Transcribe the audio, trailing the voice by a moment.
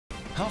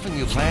helping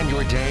you plan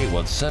your day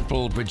with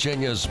Central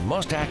Virginia's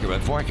most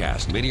accurate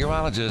forecast.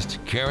 Meteorologist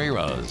Carrie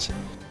Rose.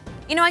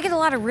 You know, I get a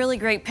lot of really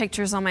great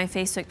pictures on my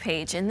Facebook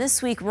page, and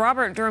this week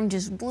Robert Durham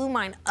just blew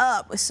mine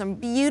up with some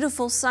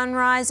beautiful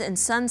sunrise and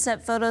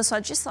sunset photos, so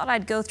I just thought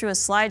I'd go through a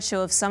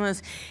slideshow of some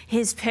of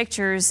his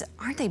pictures.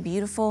 Aren't they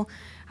beautiful?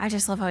 I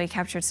just love how he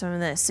captured some of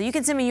this. So you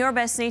can send me your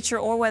best nature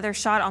or weather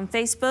shot on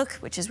Facebook,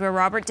 which is where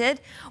Robert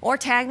did, or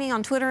tag me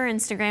on Twitter or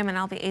Instagram, and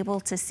I'll be able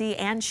to see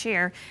and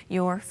share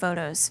your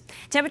photos.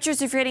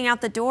 Temperatures, if you're heading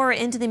out the door,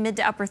 into the mid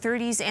to upper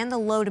 30s and the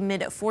low to mid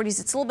 40s.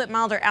 It's a little bit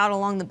milder out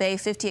along the bay,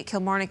 50 at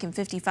Kilmarnock and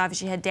 55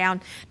 as you head down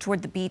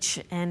toward the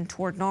beach and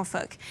toward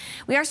Norfolk.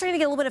 We are starting to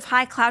get a little bit of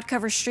high cloud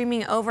cover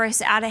streaming over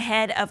us out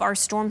ahead of our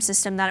storm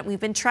system that we've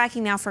been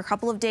tracking now for a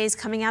couple of days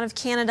coming out of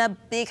Canada.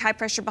 Big high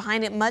pressure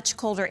behind it, much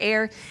colder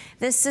air.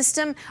 This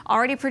system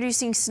already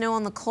producing snow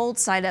on the cold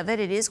side of it.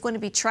 It is going to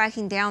be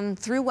tracking down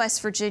through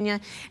West Virginia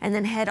and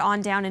then head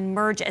on down and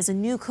merge as a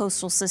new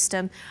coastal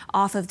system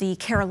off of the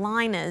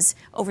Carolinas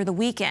over the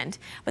weekend.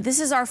 But this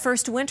is our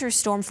first winter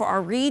storm for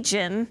our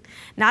region.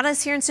 Not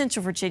us here in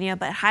Central Virginia,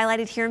 but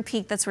highlighted here in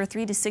Peak. That's where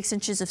 3 to 6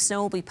 inches of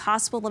snow will be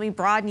possible. Let me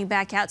broaden you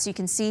back out so you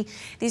can see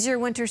these are your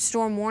winter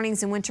storm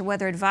warnings and winter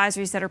weather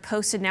advisories that are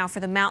posted now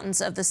for the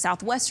mountains of the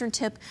southwestern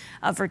tip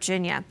of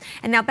Virginia.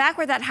 And now back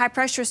where that high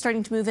pressure is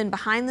starting to move in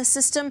behind the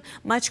system,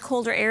 much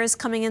colder air is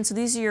coming in, so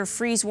these are your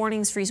freeze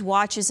warnings, freeze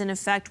watches in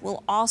effect.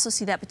 We'll also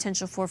see that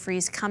potential for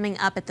freeze coming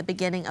up at the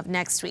beginning of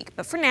next week.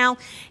 But for now,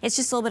 it's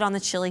just a little bit on the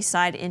chilly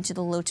side into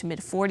the low to mid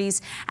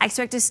 40s. I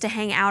expect us to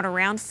hang out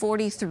around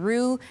 40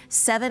 through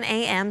 7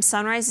 a.m.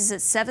 Sunrise is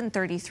at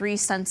 7:33,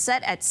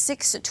 sunset at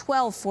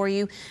 6:12 for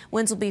you.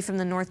 Winds will be from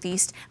the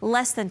northeast,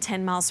 less than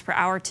 10 miles per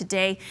hour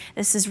today.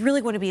 This is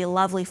really going to be a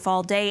lovely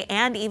fall day,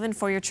 and even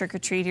for your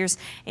trick-or-treaters,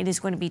 it is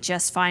going to be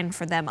just fine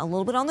for them. A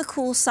little bit on the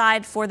cool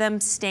side for them,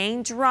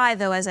 staying dry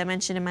though, as I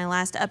mentioned in my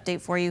last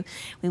update for you.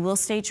 We will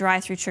stay dry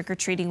through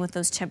trick-or-treating with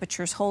those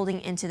temperatures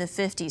holding into the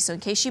 50s. So in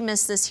case you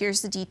missed this,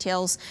 here's the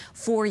details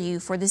for you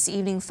for this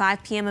evening.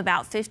 5 p.m.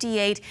 about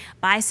 58.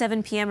 By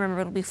 7 p.m.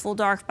 remember it'll be full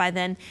dark by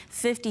then,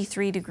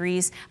 53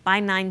 degrees. By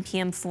 9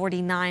 p.m.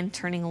 49,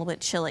 turning a little bit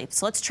chilly.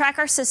 So let's track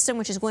our system,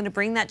 which is going to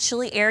bring that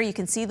chilly air. You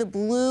can see the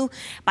blue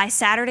by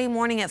Saturday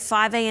morning at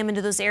 5 a.m.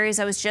 into those areas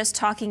I was just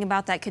talking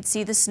about that could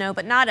see the snow,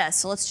 but not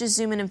us. So let's just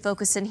zoom in and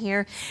focus in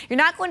here. You're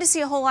not going to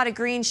see a whole lot of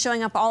green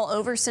showing up all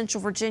over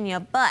Central Virginia,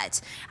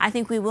 but I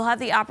think we will have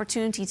the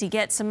opportunity to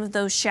get some of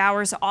those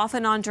showers off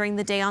and on during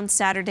the day on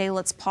Saturday.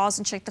 Let's pause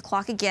and check the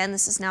clock again.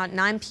 This is now at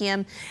 9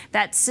 p.m.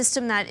 That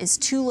system that is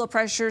 2 low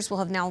pressures will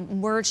have now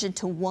merged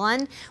into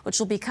 1, which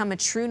will become a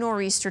true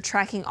nor'easter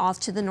tracking off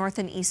to the north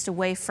and east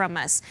away from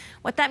us.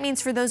 What that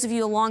means for those of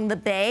you along the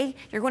bay,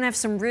 you're going to have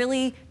some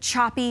really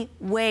choppy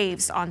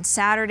waves on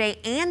Saturday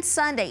and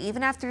Sunday.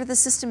 Even after the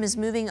system is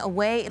moving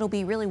away, it'll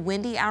be really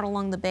windy out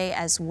along the bay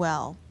as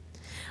well.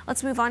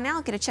 Let's move on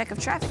now, get a check of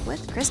traffic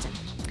with Kristen.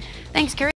 Thanks, Carrie.